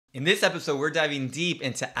In this episode, we're diving deep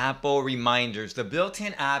into Apple Reminders, the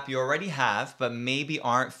built-in app you already have, but maybe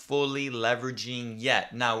aren't fully leveraging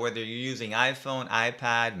yet. Now, whether you're using iPhone,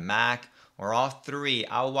 iPad, Mac, or all three,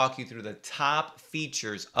 I'll walk you through the top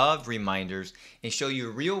features of Reminders and show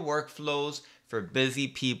you real workflows for busy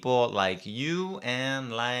people like you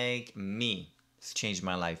and like me. It's changed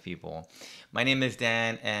my life, people. My name is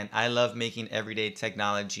Dan, and I love making everyday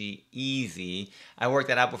technology easy. I worked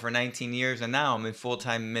at Apple for 19 years, and now I'm in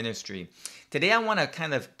full-time ministry. Today, I want to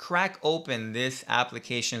kind of crack open this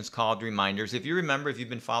application called Reminders. If you remember, if you've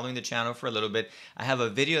been following the channel for a little bit, I have a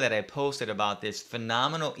video that I posted about this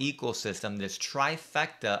phenomenal ecosystem, this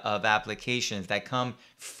trifecta of applications that come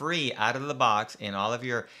free out of the box in all of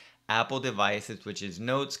your Apple devices, which is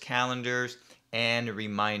Notes, Calendars, and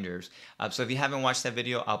Reminders. So if you haven't watched that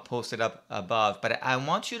video, I'll post it up above. But I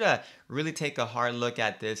want you to really take a hard look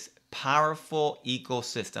at this powerful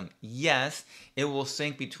ecosystem. Yes, it will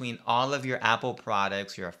sync between all of your Apple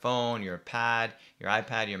products, your phone, your pad, your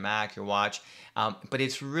iPad, your Mac, your watch. But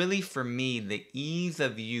it's really, for me, the ease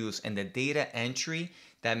of use and the data entry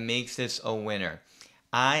that makes this a winner.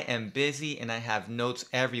 I am busy and I have notes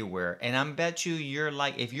everywhere. And I bet you're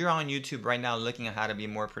like, if you're on YouTube right now looking at how to be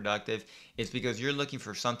more productive, it's because you're looking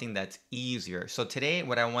for something that's easier. So today,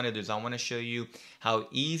 what I want to do is I want to show you how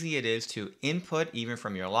easy it is to input, even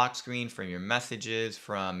from your lock screen, from your messages,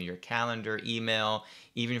 from your calendar, email,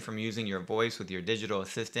 even from using your voice with your digital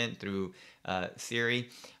assistant through Siri.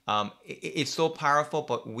 It's so powerful,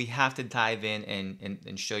 but we have to dive in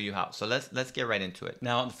and show you how. So let's get right into it.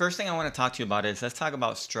 Now, the first thing I want to talk to you about is let's talk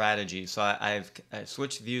about strategy. So I've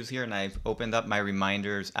switched views here and I've opened up my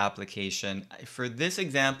Reminders application. For this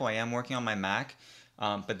example, I am working on my Mac,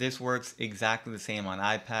 but this works exactly the same on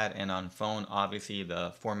iPad and on phone. Obviously,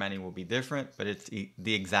 the formatting will be different, but it's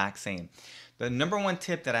the exact same. The number one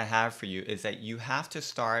tip that I have for you is that you have to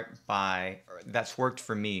start by, that's worked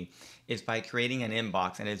for me, is by creating an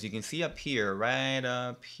inbox. And as you can see up here, right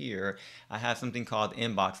up here, I have something called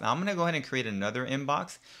inbox. Now I'm gonna go ahead and create another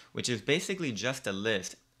inbox, which is basically just a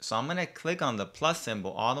list. So I'm gonna click on the plus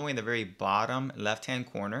symbol all the way in the very bottom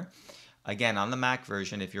left-hand corner. Again, on the Mac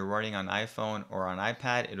version, if you're running on iPhone or on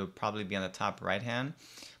iPad, it'll probably be on the top right-hand.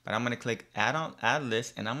 But I'm gonna click add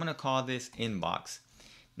list, and I'm gonna call this inbox.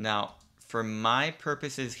 Now, for my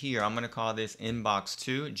purposes here, I'm going to call this inbox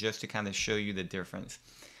 2 just to kind of show you the difference.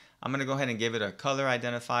 I'm going to go ahead and give it a color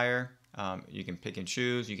identifier. You can pick and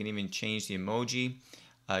choose. You can even change the emoji.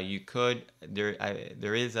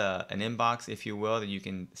 There is an inbox, if you will, that you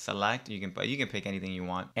can select. You can pick anything you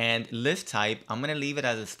want. And list type, I'm going to leave it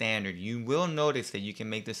as a standard. You will notice that you can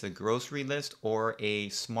make this a grocery list or a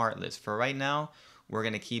smart list. For right now, we're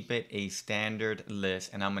going to keep it a standard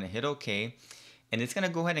list, and I'm going to hit OK. And it's going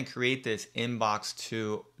to go ahead and create this inbox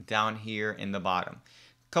 2 down here in the bottom.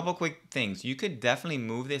 Couple quick things. You could definitely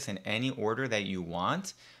move this in any order that you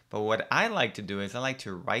want. But what I like to do is I like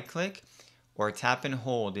to right click or tap and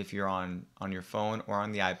hold if you're on your phone or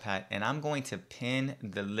on the iPad. And I'm going to pin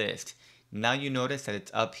the list. Now you notice that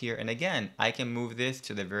it's up here. And again, I can move this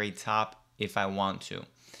to the very top if I want to.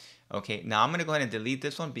 Okay, now I'm going to go ahead and delete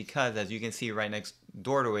this one because as you can see right next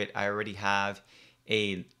door to it, I already have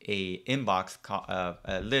a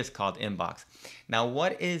list called inbox. Now,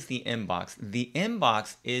 what is the inbox? The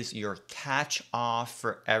inbox is your catch-off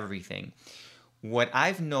for everything. What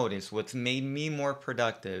I've noticed, what's made me more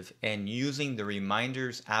productive and using the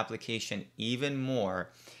Reminders application even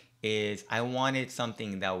more, is I wanted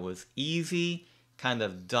something that was easy, kind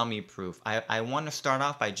of dummy proof. I want to start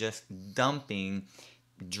off by just dropping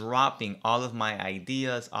all of my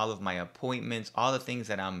ideas, all of my appointments, all the things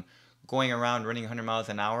that I'm going around running 100 miles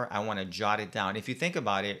an hour. I want to jot it down. If you think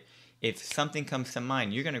about it, if something comes to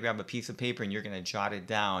mind, you're going to grab a piece of paper and you're going to jot it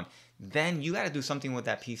down. Then you got to do something with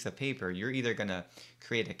that piece of paper. You're either going to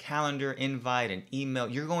create a calendar, invite, an email.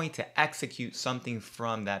 You're going to execute something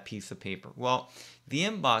from that piece of paper. Well, the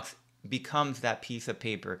inbox becomes that piece of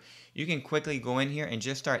paper. You can quickly go in here and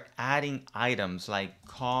just start adding items like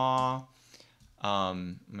call.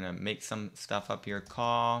 I'm going to make some stuff up here.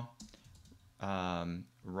 Call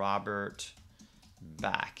Robert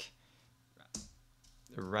back.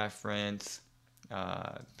 Reference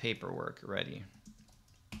paperwork ready.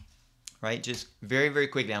 Right, just very, very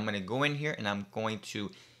quickly, I'm going to go in here and I'm going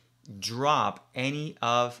to drop any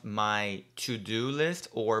of my to-do list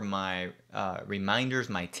or my reminders,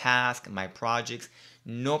 my tasks, my projects.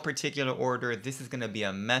 No particular order. This is going to be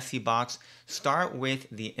a messy box. Start with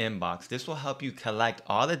the inbox. This will help you collect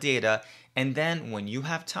all the data, and then when you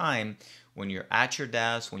have time, when you're at your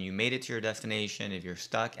desk, when you made it to your destination, if you're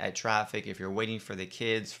stuck at traffic, if you're waiting for the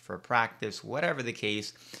kids for practice, whatever the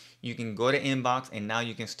case, you can go to inbox and now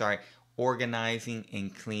you can start organizing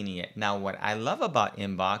and cleaning it. Now, what I love about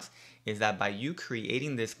inbox is that by you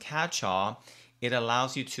creating this catch-all, it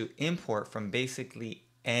allows you to import from basically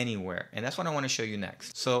anywhere. And that's what I want to show you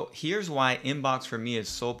next. So here's why inbox for me is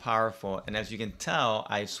so powerful. And as you can tell,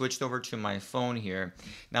 I switched over to my phone here.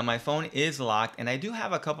 Now my phone is locked and I do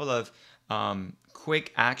have a couple of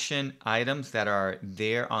quick action items that are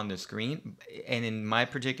there on the screen. And in my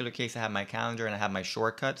particular case, I have my calendar and I have my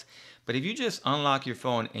shortcuts. But if you just unlock your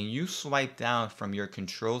phone and you swipe down from your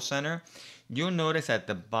control center, you'll notice at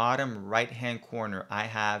the bottom right-hand corner, I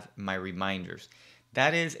have my reminders.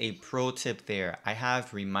 That is a pro tip there. I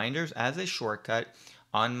have reminders as a shortcut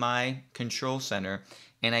on my control center,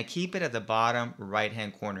 and I keep it at the bottom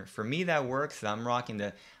right-hand corner. For me, that works. I'm rocking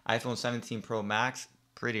the iPhone 17 Pro Max,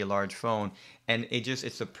 pretty large phone, and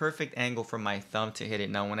it's a perfect angle for my thumb to hit it.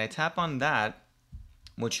 Now, when I tap on that,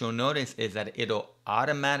 what you'll notice is that it'll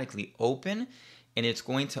automatically open, and it's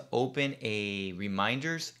going to open a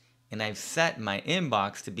reminders, and I've set my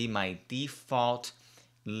inbox to be my default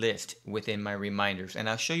list within my reminders, and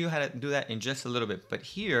I'll show you how to do that in just a little bit. But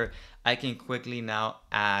here I can quickly now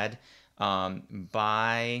add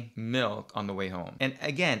buy milk on the way home. And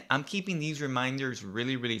again, I'm keeping these reminders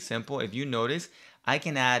really simple. If you notice, I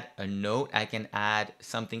can add a note, I can add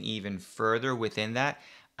something even further within that.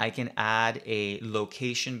 I can add a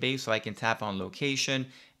location base, so I can tap on location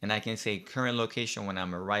and I can say current location when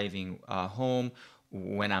I'm arriving home,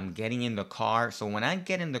 when I'm getting in the car. So when I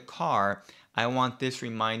get in the car, I want this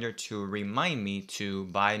reminder to remind me to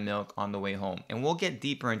buy milk on the way home. And we'll get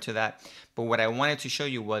deeper into that. But what I wanted to show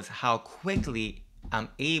you was how quickly I'm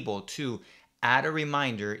able to add a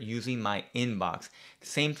reminder using my inbox.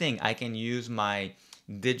 Same thing, I can use my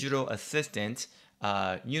digital assistant.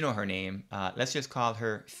 You know her name. Let's just call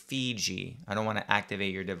her Fiji. I don't want to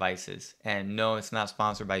activate your devices. And no, it's not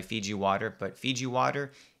sponsored by Fiji Water, but Fiji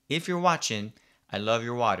Water, if you're watching, I love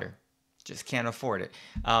your water. Just can't afford it.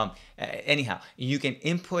 Anyhow, you can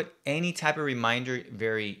input any type of reminder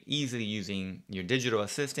very easily using your digital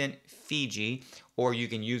assistant, Fiji, or you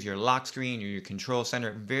can use your lock screen or your control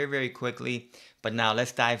center very quickly. But now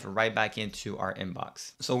let's dive right back into our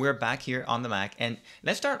inbox. So we're back here on the Mac and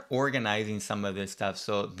let's start organizing some of this stuff.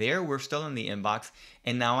 So there we're still in the inbox.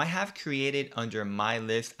 And now I have created under my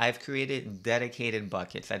list, I've created dedicated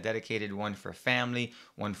buckets. I dedicated one for family,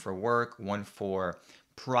 one for work, one for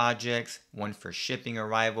projects, one for shipping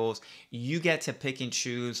arrivals. You get to pick and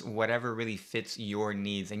choose whatever really fits your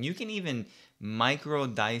needs. And you can even micro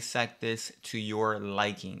dissect this to your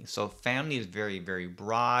liking. So family is very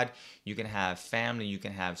broad. You can have family, you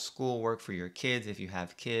can have schoolwork for your kids if you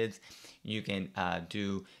have kids. You can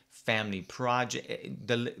do family project.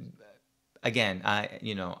 Again,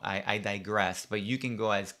 I digress, but you can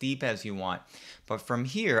go as deep as you want. But from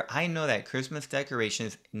here, I know that Christmas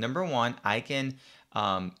decorations, number one, I can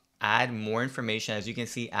add more information. As you can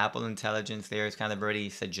see, Apple Intelligence there is kind of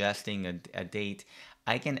already suggesting a date.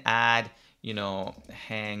 I can add,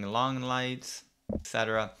 hang long lights,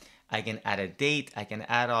 etc. I can add a date. I can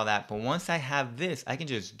add all that. But once I have this, I can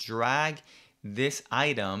just drag this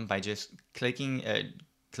item by just clicking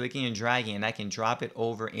and dragging, and I can drop it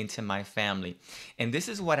over into my family. And this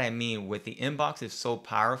is what I mean with the inbox is so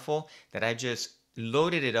powerful that I just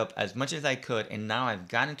loaded it up as much as I could, and now I've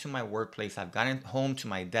gotten to my workplace, I've gotten home to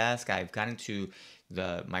my desk, I've gotten to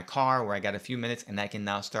my car where I got a few minutes, and I can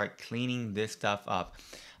now start cleaning this stuff up.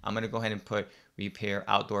 I'm gonna go ahead and put repair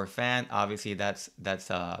outdoor fan. Obviously that's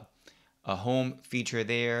a home feature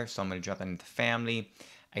there, so I'm gonna drop that into family.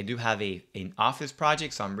 I do have an office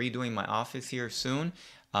project, so I'm redoing my office here soon.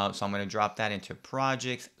 So I'm gonna drop that into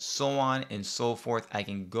projects, so on and so forth. I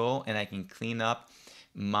can go and I can clean up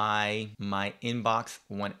my inbox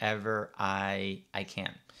whenever I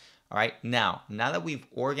can. All right, now that we've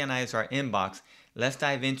organized our inbox, let's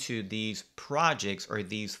dive into these projects or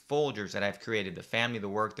these folders that I've created: the family, the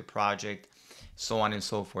work, the project, so on and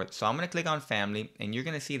so forth. So I'm going to click on family, and you're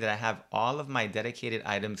going to see that I have all of my dedicated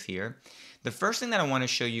items here. The first thing that I want to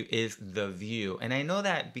show you is the view. And I know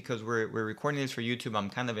that because we're recording this for YouTube, I'm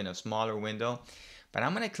kind of in a smaller window, but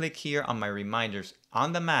I'm going to click here on my reminders.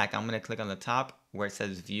 On the Mac, I'm going to click on the top where it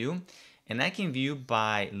says view, and I can view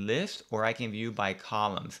by list or I can view by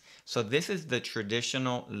columns. So this is the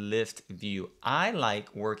traditional list view. I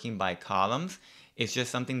like working by columns. It's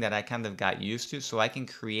just something that I kind of got used to, so I can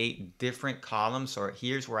create different columns, or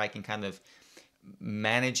here's where I can kind of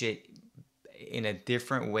manage it in a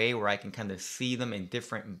different way where I can kind of see them in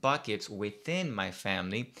different buckets within my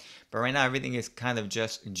family. But right now everything is kind of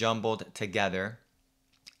just jumbled together.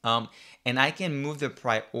 And I can move the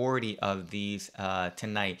priority of these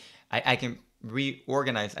tonight. I can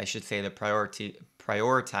reorganize, I should say, the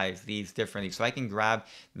prioritize these differently. So I can grab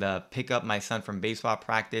the pick up my son from baseball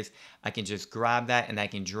practice. I can just grab that and I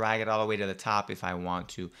can drag it all the way to the top if I want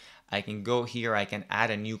to. I can go here, I can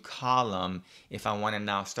add a new column if I want to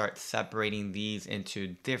now start separating these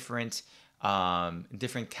into different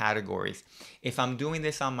categories. If I'm doing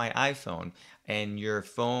this on my iPhone and your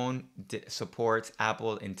phone supports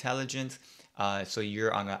Apple Intelligence, so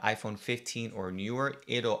you're on an iPhone 15 or newer,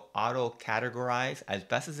 it'll auto categorize as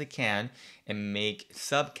best as it can and make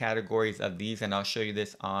subcategories of these. And I'll show you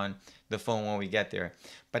this on the phone when we get there.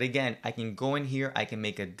 But again, I can go in here, I can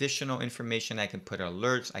make additional information, I can put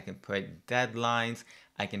alerts, I can put deadlines,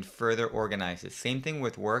 I can further organize it. Same thing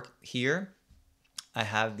with work here. I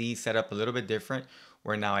have these set up a little bit different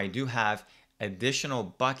where now I do have additional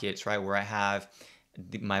buckets, right? Where I have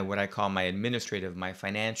my what I call my administrative, my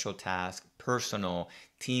financial task, personal,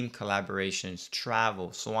 team collaborations,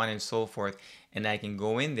 travel, so on and so forth. And I can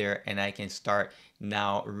go in there and I can start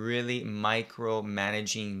now really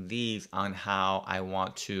micromanaging these on how I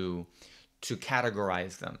want to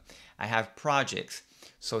categorize them. I have projects.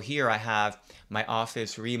 So here I have my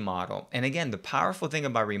office remodel. And again, the powerful thing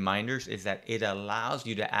about reminders is that it allows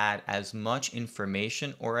you to add as much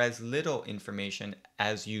information or as little information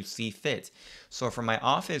as you see fit. So for my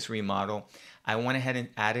office remodel, I went ahead and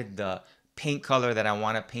added the paint color that I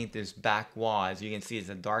want to paint this back wall. As you can see, it's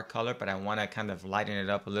a dark color, but I want to kind of lighten it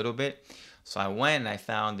up a little bit. So I went and I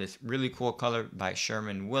found this really cool color by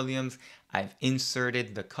Sherman-Williams. I've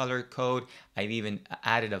inserted the color code. I've even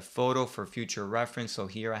added a photo for future reference. So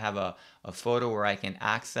here I have a photo where I can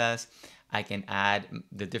access. I can add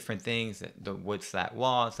the different things, what's that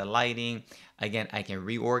walls, the lighting. Again, I can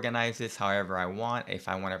reorganize this however I want. If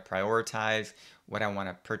I want to prioritize what I want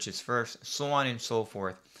to purchase first, so on and so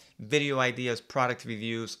forth. Video ideas, product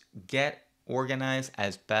reviews, get organized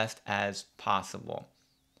as best as possible.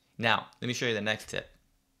 Now, let me show you the next tip.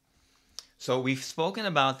 So we've spoken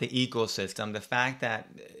about the ecosystem, the fact that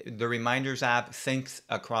the Reminders app syncs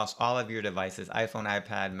across all of your devices, iPhone,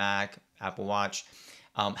 iPad, Mac, Apple Watch,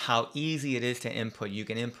 how easy it is to input. You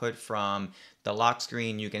can input from the lock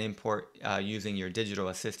screen, you can import using your digital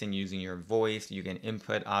assistant, using your voice, you can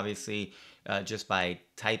input obviously just by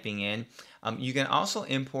typing in. You can also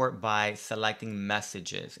import by selecting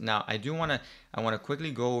messages. Now I want to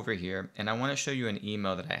quickly go over here and I want to show you an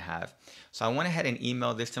email that I have. So I went ahead and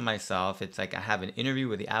emailed this to myself. It's like I have an interview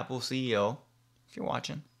with the Apple CEO, if you're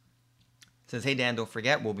watching. It says, hey Dan, don't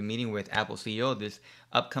forget, we'll be meeting with Apple CEO this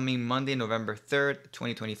upcoming Monday, November 3rd,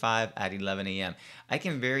 2025 at 11 a.m. I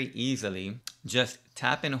can very easily just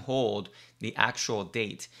tap and hold the actual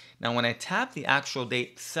date. Now, when I tap the actual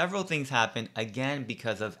date, several things happen, again,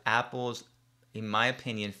 because of Apple's, in my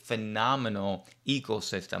opinion, phenomenal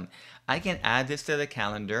ecosystem. I can add this to the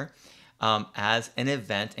calendar as an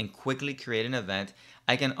event and quickly create an event.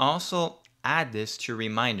 I can also add this to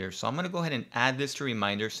reminders. So I'm going to go ahead and add this to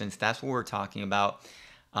reminders since that's what we're talking about.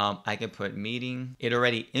 I can put meeting. It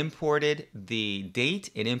already imported the date.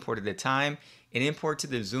 It imported the time. It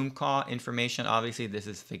imported the Zoom call information. Obviously, this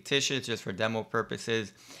is fictitious just for demo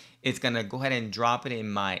purposes. It's going to go ahead and drop it in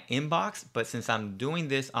my inbox. But since I'm doing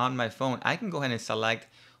this on my phone, I can go ahead and select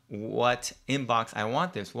what inbox I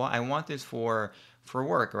want this. Well, I want this for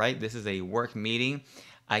work, right? This is a work meeting.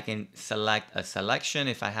 I can select a selection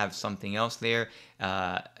if I have something else there.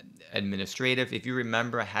 Administrative. If you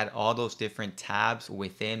remember, I had all those different tabs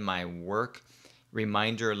within my work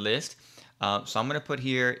reminder list. So I'm going to put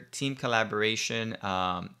here team collaboration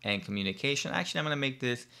and communication. Actually, I'm going to make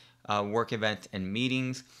this work events and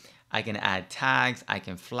meetings. I can add tags. I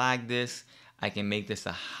can flag this. I can make this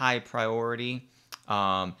a high priority.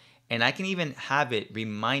 And I can even have it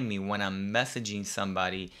remind me when I'm messaging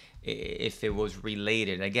somebody if it was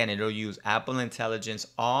related. Again, it'll use Apple Intelligence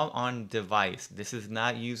all on device. This is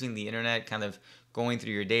not using the internet kind of going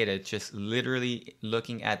through your data. It's just literally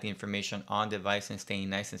looking at the information on device and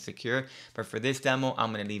staying nice and secure. But for this demo,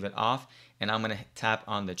 I'm going to leave it off and I'm going to tap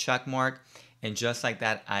on the check mark. And just like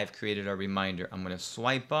that, I've created a reminder. I'm going to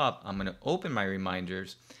swipe up. I'm going to open my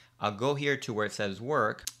reminders. I'll go here to where it says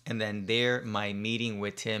work, and then there my meeting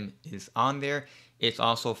with Tim is on there. It's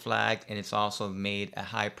also flagged and it's also made a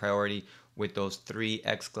high priority with those 3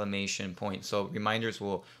 exclamation points. So reminders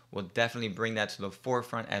will definitely bring that to the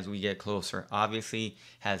forefront as we get closer. Obviously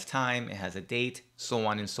has time, it has a date, so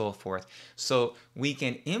on and so forth. So we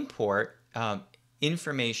can import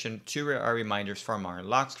information to our reminders from our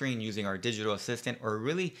lock screen using our digital assistant, or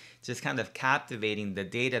really just kind of captivating the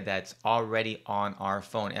data that's already on our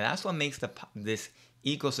phone. And that's what makes this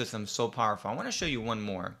ecosystem so powerful. I want to show you one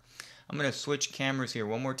more. I'm going to switch cameras here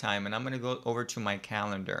one more time and I'm going to go over to my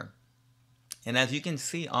calendar. And as you can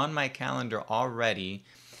see on my calendar already,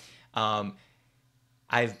 um,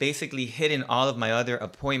 I've basically hidden all of my other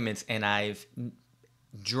appointments, and I've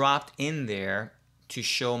dropped in there to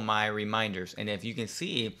show my reminders. And if you can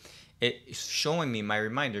see, it's showing me my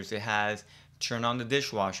reminders. It has turn on the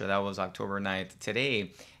dishwasher. That was October 9th. Today,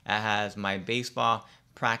 it has my baseball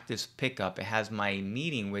practice pickup. It has my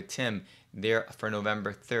meeting with Tim there for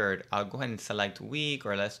November 3rd. I'll go ahead and select week,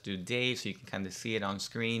 or let's do day so you can kind of see it on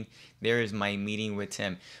screen. There is my meeting with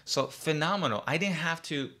Tim. So phenomenal. I didn't have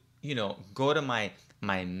to, go to my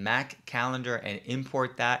Mac calendar and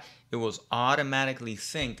import that. It was automatically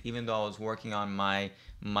synced even though I was working on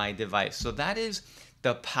my device. So that is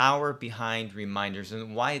the power behind reminders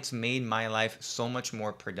and why it's made my life so much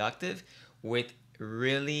more productive with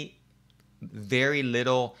really very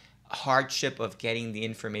little hardship of getting the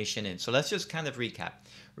information in. So let's just kind of recap.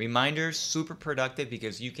 Reminders, super productive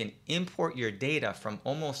because you can import your data from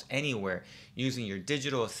almost anywhere using your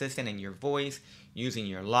digital assistant and your voice, using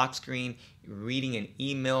your lock screen, reading an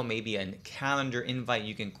email, maybe a calendar invite.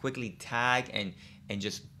 You can quickly tag and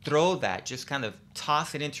just throw that, just kind of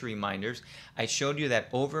toss it into reminders. I showed you that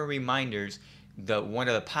over reminders, one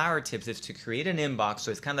of the power tips is to create an inbox,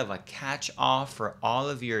 so it's kind of a catch-all for all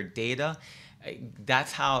of your data.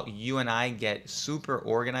 That's how you and I get super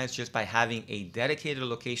organized, just by having a dedicated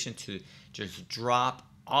location to just drop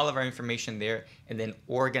all of our information there and then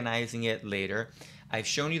organizing it later. I've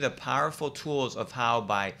shown you the powerful tools of how,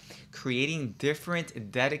 by creating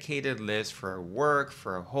different dedicated lists for work,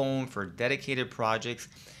 for home, for dedicated projects,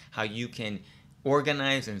 how you can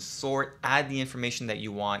organize and sort, add the information that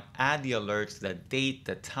you want, add the alerts, the date,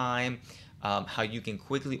 the time, how you can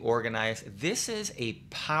quickly organize. This is a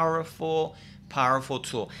powerful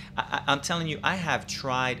tool. I'm telling you, I have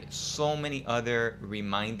tried so many other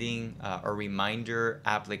reminding or reminder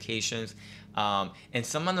applications, and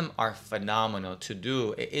some of them are phenomenal to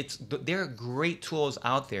do. There are great tools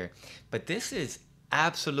out there, but this is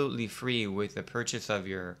absolutely free with the purchase of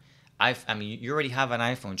your I mean, you already have an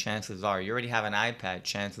iPhone, chances are. You already have an iPad,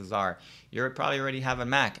 chances are. You probably already have a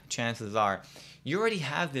Mac, chances are. You already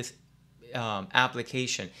have this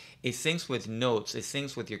application. It syncs with notes. It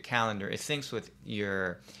syncs with your calendar. It syncs with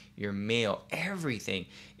your mail, everything.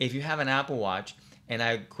 If you have an Apple Watch, and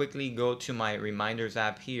I quickly go to my reminders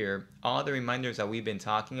app here, all the reminders that we've been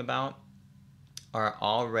talking about are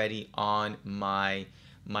already on my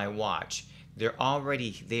watch. They're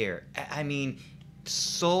already there. I mean,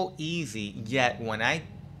 so easy. Yet when I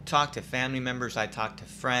talk to family members, I talk to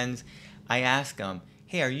friends, I ask them,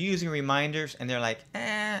 hey, are you using reminders? And they're like,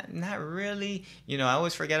 not really. I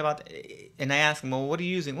always forget about it. And I ask them, well, what are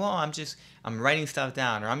you using? Well, I'm writing stuff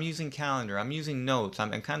down, or I'm using calendar, I'm using notes.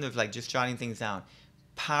 I'm kind of like just jotting things down.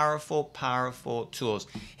 Powerful tools.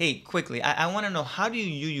 Hey, quickly, I want to know, how do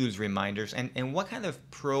you use reminders, and what kind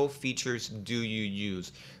of pro features do you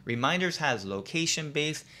use? Reminders has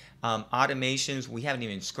location-based automations. We haven't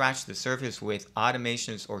even scratched the surface with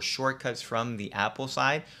automations or shortcuts from the Apple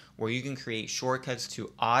side, where you can create shortcuts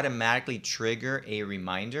to automatically trigger a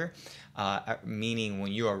reminder, meaning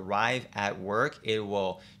when you arrive at work, it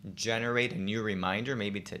will generate a new reminder,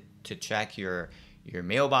 maybe to check your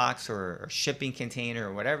mailbox or shipping container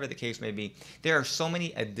or whatever the case may be. There are so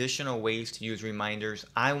many additional ways to use reminders.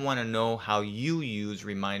 I want to know how you use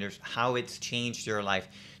reminders, how it's changed your life.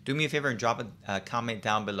 Do me a favor and drop a comment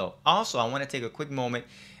down below. Also, I want to take a quick moment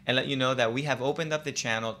and let you know that we have opened up the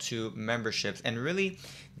channel to memberships, and really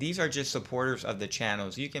these are just supporters of the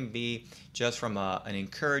channels. You can be just from an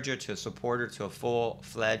encourager to a supporter to a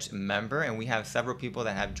full-fledged member, and we have several people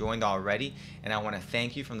that have joined already, and I want to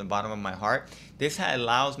thank you from the bottom of my heart. This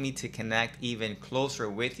allows me to connect even closer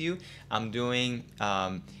with you. I'm doing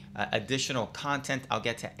additional content. I'll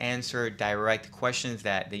get to answer direct questions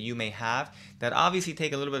that you may have that obviously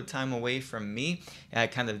take a little bit of time away from me,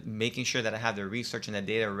 kind of making sure that I have the research and the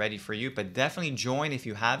data ready for you. But definitely join if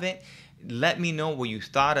you haven't. Let me know what you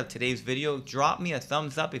thought of today's video. Drop me a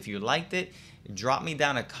thumbs up if you liked it. Drop me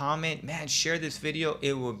down a comment. Man, share this video.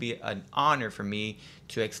 It will be an honor for me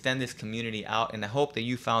to extend this community out, and I hope that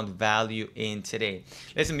you found value in today.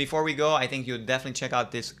 Listen, before we go, I think you'll definitely check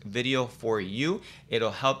out this video for you.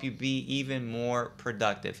 It'll help you be even more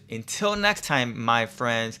productive. Until next time, my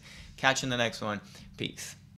friends, catch you in the next one. Peace.